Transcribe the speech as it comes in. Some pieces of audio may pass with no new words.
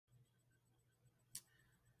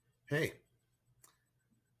Hey,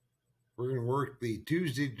 we're going to work the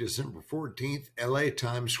Tuesday, December 14th LA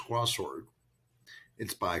Times crossword.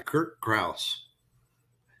 It's by Kurt Krause.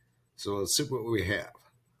 So let's see what we have.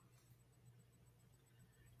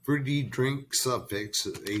 Fruity drink suffix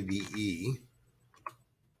ADE.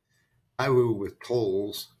 Highway with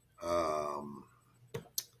tolls.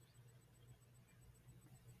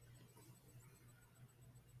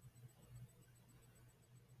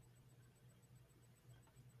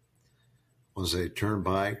 Was a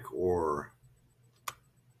turnpike or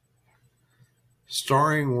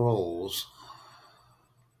starring roles.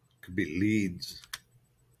 Could be leads.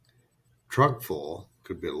 Truck full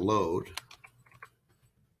could be a load.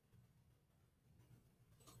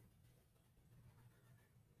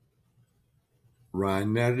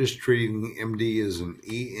 Rhinitis treating MD as an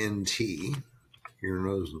ENT, ear,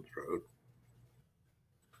 nose, and throat.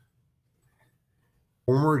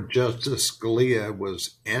 Former Justice Scalia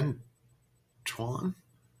was Antoine.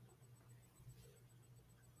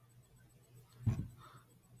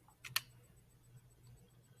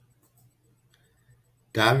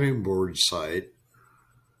 Diving board site.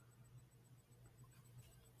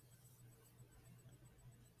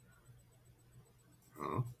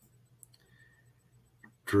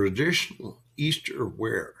 Traditional Easter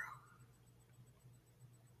wear.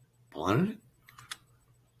 Bonnet.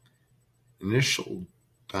 Initial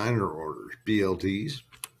diner orders, BLTs.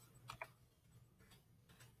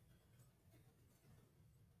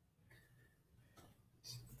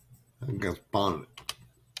 I think that's bonnet.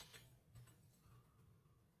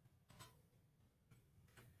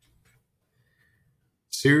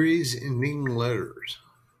 Series ending letters.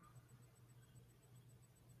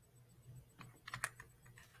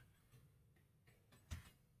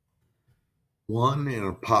 One in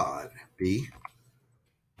a pod. B.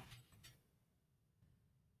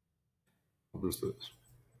 What was this?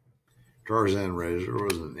 Tarzan Razor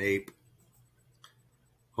was an ape.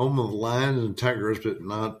 Home of lions and tigers, but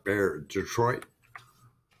not bears. Detroit.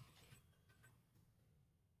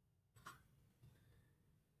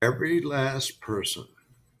 Every last person.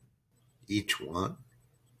 Each one.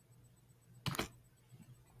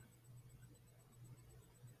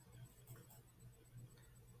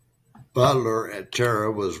 Butler at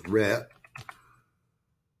Terra was Rhett.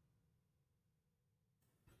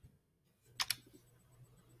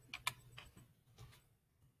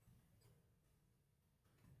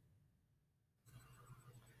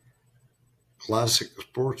 Classic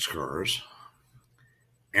sports cars.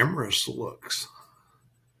 Amorous looks.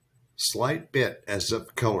 Slight bit as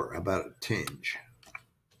of color, about a tinge.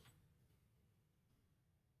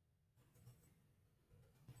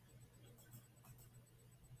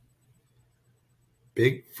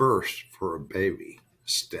 Big first for a baby.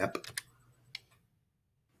 Step.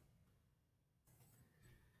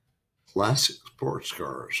 Classic sports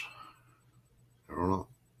cars. I don't know.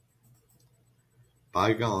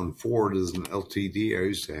 Bygone Ford is an LTD. I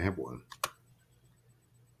used to have one.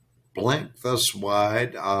 Blank thus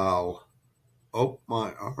wide, I'll open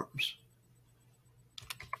my arms.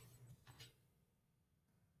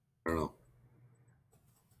 I don't know.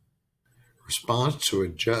 Response to a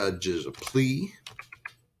judge is a plea.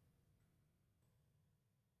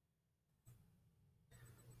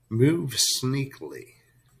 Move sneakily.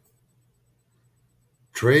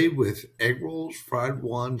 Tray with egg rolls, fried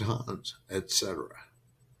wontons, etc.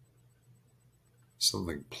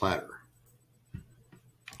 Something platter.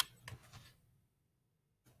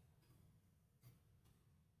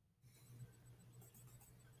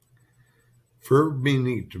 Verb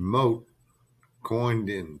meaning demote, coined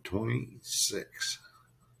in 26.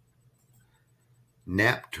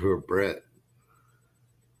 Nap to a bread.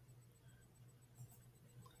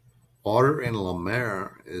 Water in La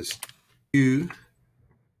Mer is Q.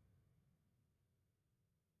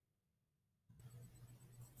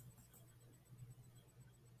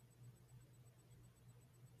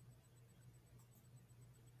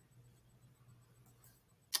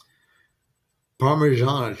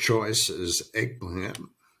 Parmesan choice is eggplant.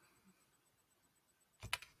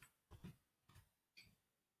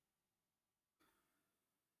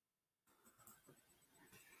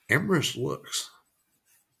 Amorous looks.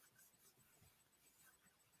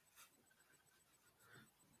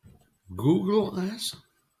 Google eyes.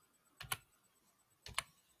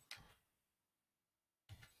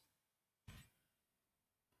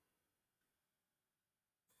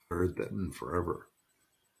 Heard that in forever.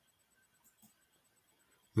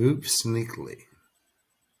 Move sneakily.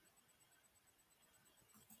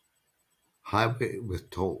 Highway with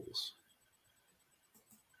tolls.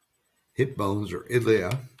 Hip bones or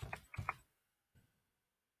ilia.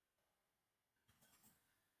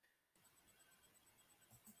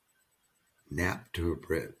 Nap to a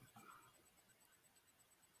Brit.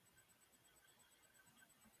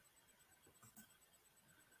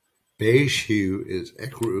 Beige hue is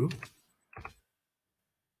ecru.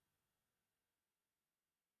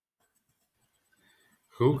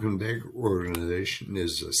 Hogan organization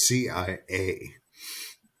is the CIA.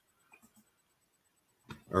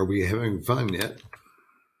 Are we having fun yet?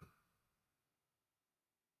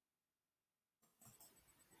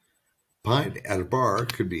 Pint at a bar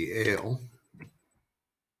could be ale.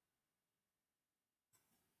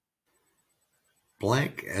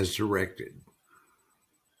 Blank as directed.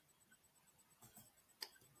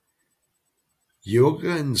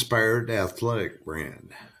 Yoga-inspired athletic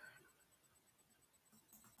brand.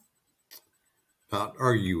 Not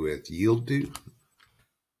argue with, yield to.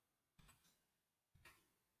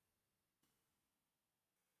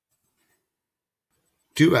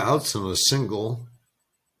 Two outs on a single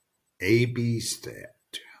AB stat.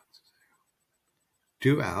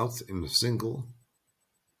 Two outs in a single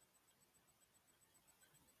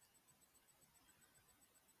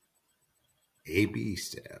AB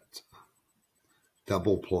stat.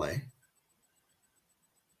 Double play.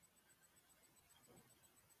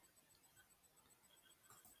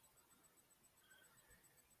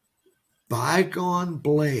 Bygone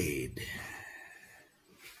blade.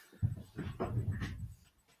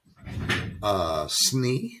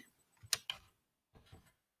 Snee.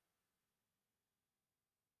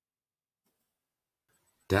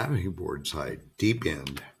 Diving board side, deep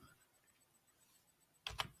end.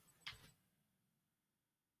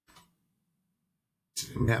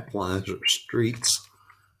 Nap lines or streets.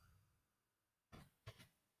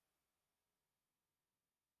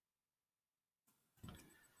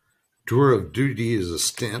 Tour of duty is a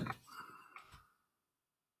stint.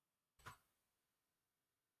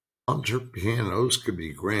 Concert pianos could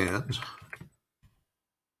be grand.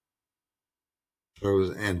 So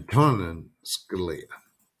is Antonin Scalia.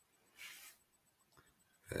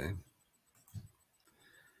 Okay.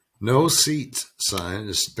 No seats sign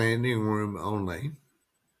is standing room only.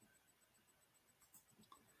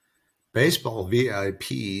 Baseball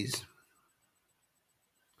VIPs.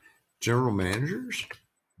 General managers.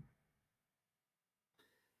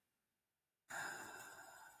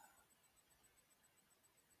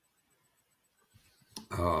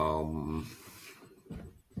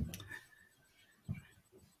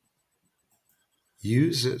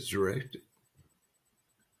 Use as directed.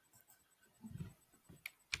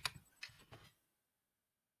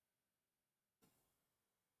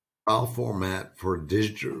 File format for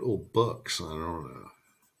digital books. I don't know.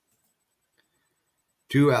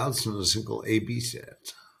 Two outs in a single AB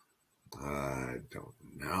set. I don't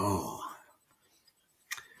know.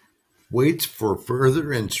 Waits for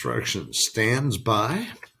further instructions. Stands by.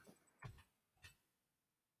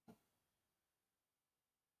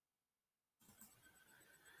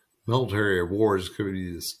 Military awards could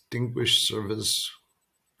be Distinguished Service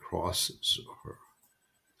Crosses or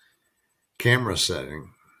camera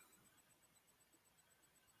setting.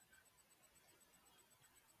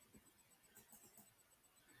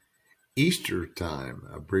 Easter time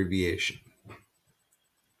abbreviation.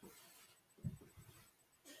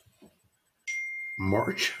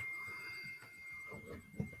 March.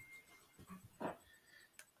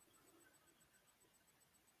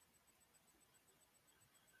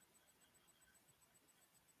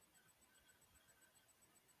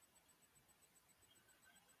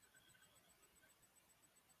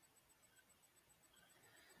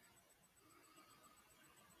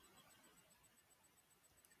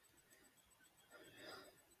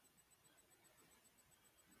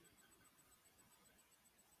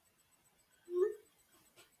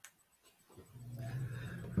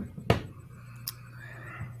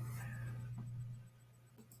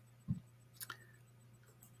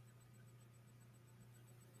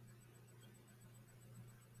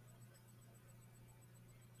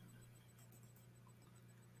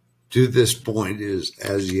 To this point is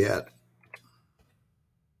as yet.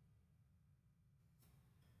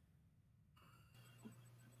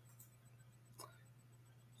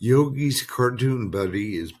 Yogi's cartoon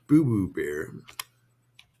buddy is Boo Boo Bear.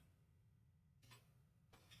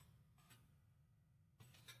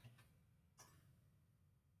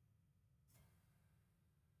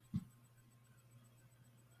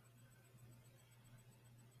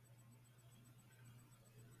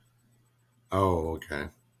 Oh, okay.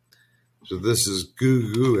 So this is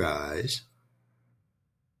Goo Goo Eyes.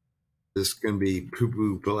 This can be Poo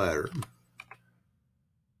Poo Platter.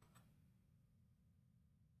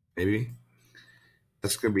 Maybe.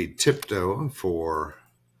 That's going to be Tiptoe for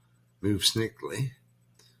Move Snickly.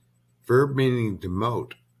 Verb meaning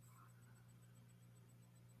demote.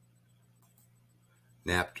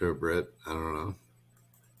 NAPTA Brit, I don't know.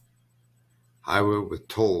 Highway with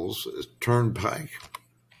tolls is turnpike.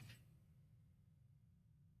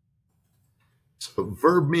 So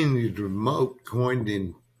verb meaning to remote, coined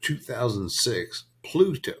in 2006,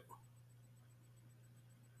 Pluto.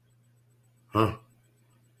 Huh?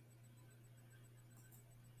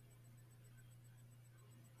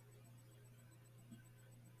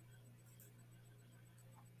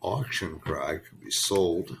 Auction cry could be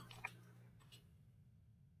sold.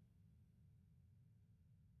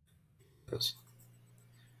 Yes.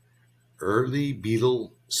 Early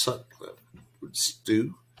Beetle Sutcliffe would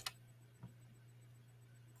stew.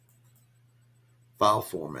 File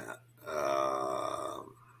format.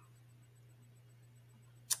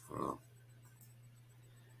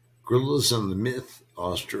 Gorillas in the Myth,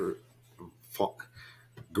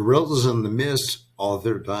 Gorillas in the Mist,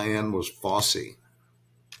 author Diane was Fossey.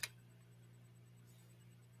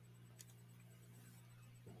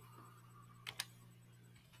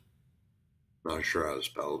 Not sure how to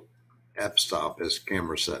spell it. F-stop is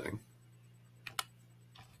camera setting.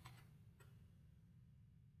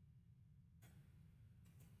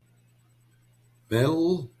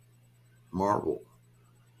 Metal marble.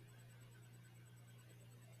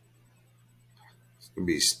 It's going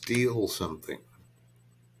to be steel something.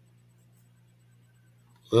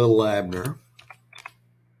 Little Abner.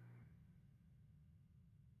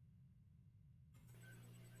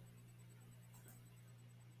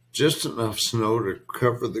 Just enough snow to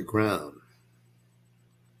cover the ground.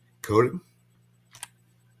 Coating.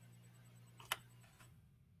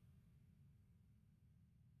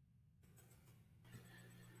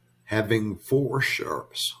 Having four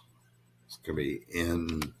sharps. It's going to be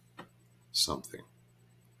in something.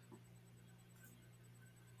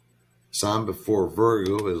 Sign before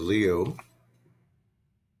Virgo is Leo.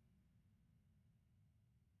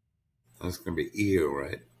 That's going to be ego,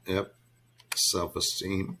 right? Yep.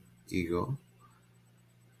 Self-esteem, ego.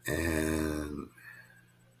 And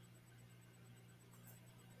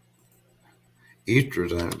Easter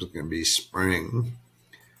time is going to be spring.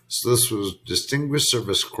 So this was distinguished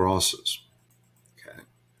service crosses. Okay.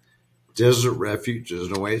 Desert refuge is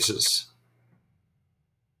an oasis.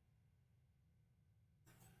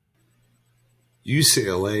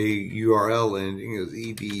 UCLA URL ending is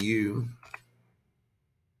edu.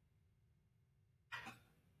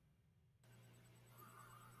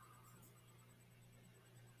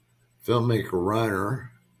 Filmmaker Reiner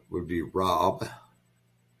would be Rob.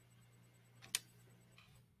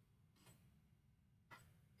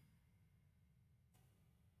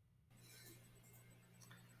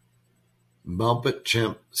 Muppet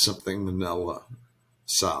Chimp something Manila,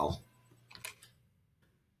 Sal.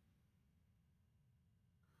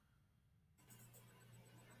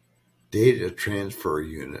 Data transfer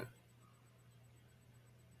unit.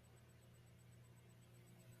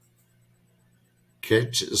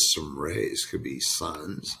 Catches some rays, could be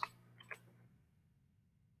suns.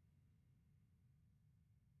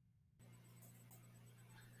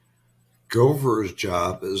 Gopher's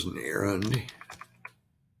job is an errand.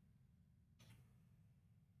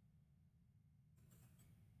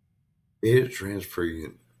 Data transfer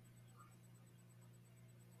unit.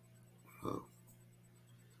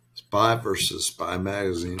 Spy versus Spy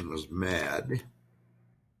magazine was Mad.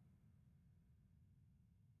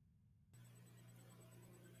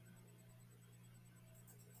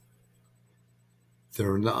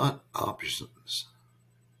 They're not options.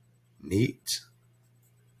 Neat.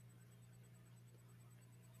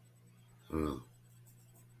 NBA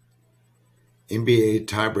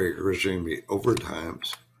tiebreakers are going to be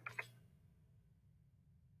overtimes.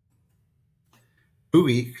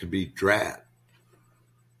 Hooey could be Drat.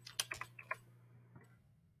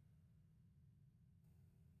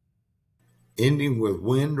 Ending with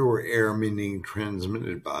wind or air, meaning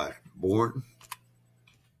transmitted by. Born.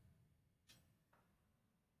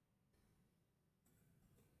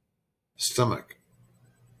 Stomach.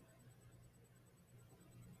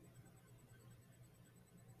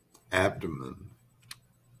 Abdomen.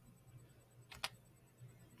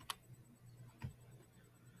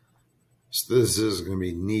 So this is going to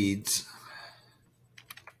be needs.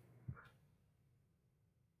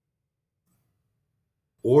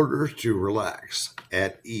 Order to relax,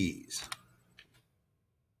 at ease.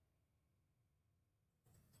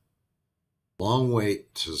 Long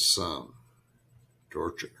wait to some.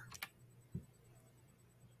 Torture.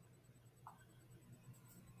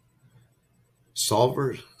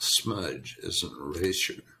 Solver smudge is an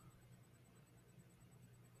erasure.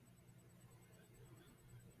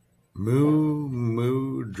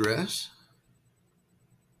 Moo dress.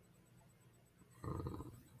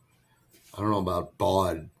 don't know about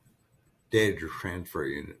baud, data transfer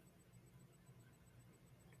unit.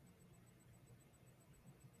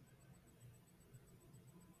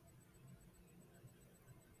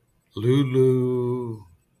 Lululemon.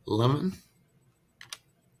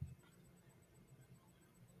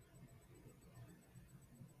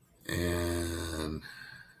 And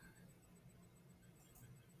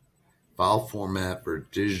file format for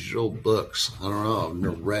digital books. I don't know. I've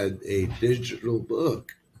never read a digital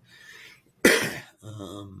book.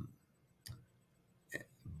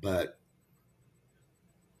 But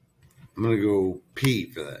I'm going to go P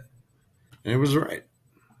for that. And it was right.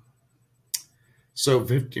 So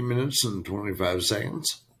 50 minutes and 25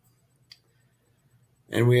 seconds.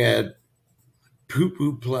 And we had Poo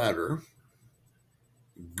Poo Platter,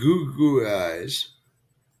 Goo Goo Eyes,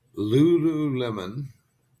 Lululemon,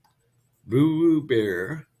 Boo Boo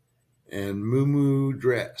Bear, and Moo Moo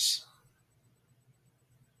Dress.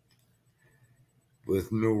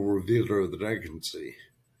 With no revealer that I can see.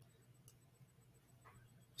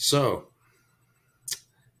 So,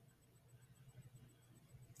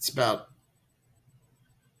 it's about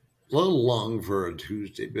a little long for a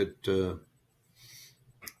Tuesday, but that's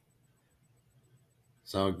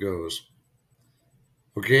how it goes.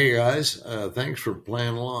 Okay, guys, thanks for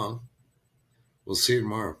playing along. We'll see you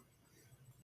tomorrow.